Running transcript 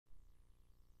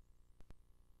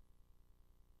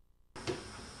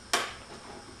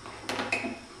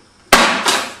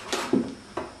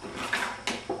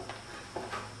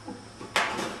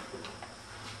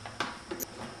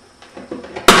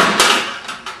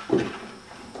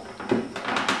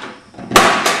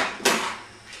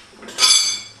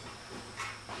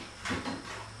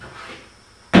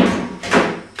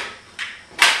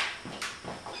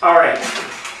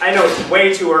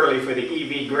way too early for the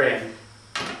EV grin.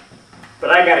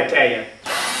 But I gotta tell you,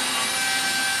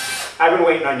 I've been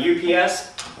waiting on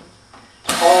UPS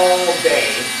all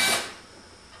day.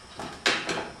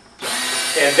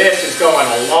 And this is going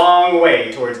a long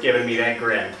way towards giving me that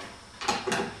grin.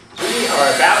 We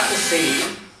are about to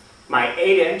see my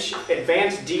 8-inch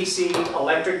advanced DC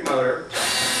electric motor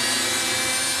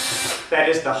that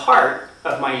is the heart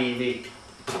of my EV.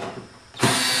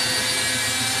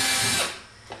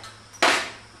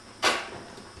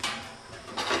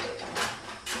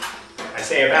 I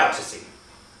say about to see.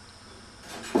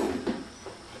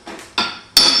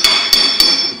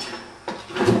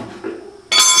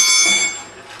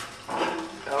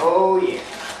 Oh yeah.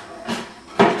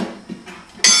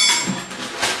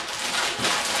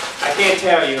 I can't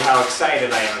tell you how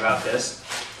excited I am about this.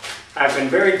 I've been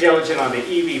very diligent on the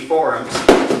EV forums,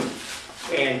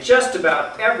 and just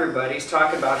about everybody's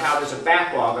talking about how there's a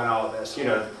backlog on all of this. You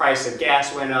know, the price of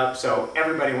gas went up, so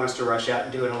everybody wants to rush out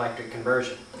and do an electric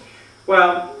conversion.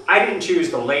 Well, I didn't choose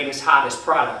the latest, hottest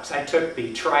products. I took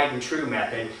the tried and true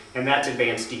method, and that's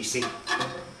advanced DC.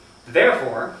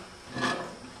 Therefore,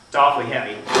 it's awfully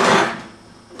heavy.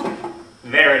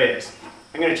 There it is.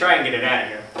 I'm going to try and get it out of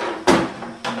here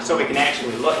so we can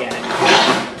actually look at it.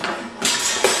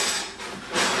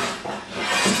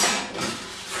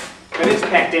 But it's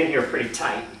packed in here pretty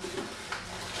tight.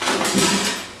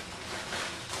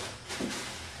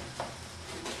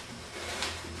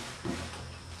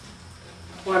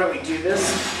 Why don't we do this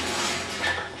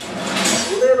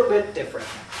a little bit different?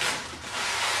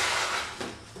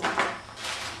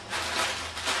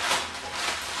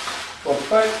 We'll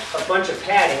put a bunch of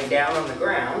padding down on the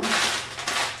ground.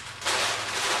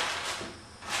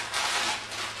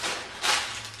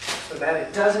 So that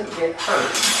it doesn't get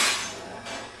hurt.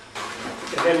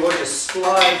 And then we'll just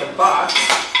slide the box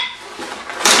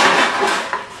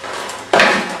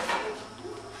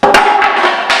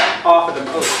off of the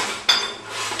motor.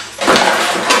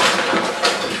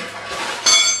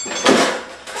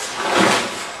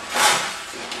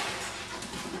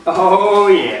 Oh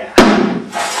yeah.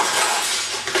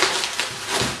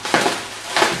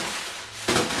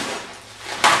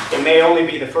 It may only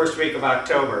be the first week of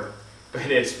October, but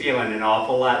it's feeling an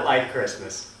awful lot like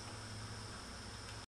Christmas.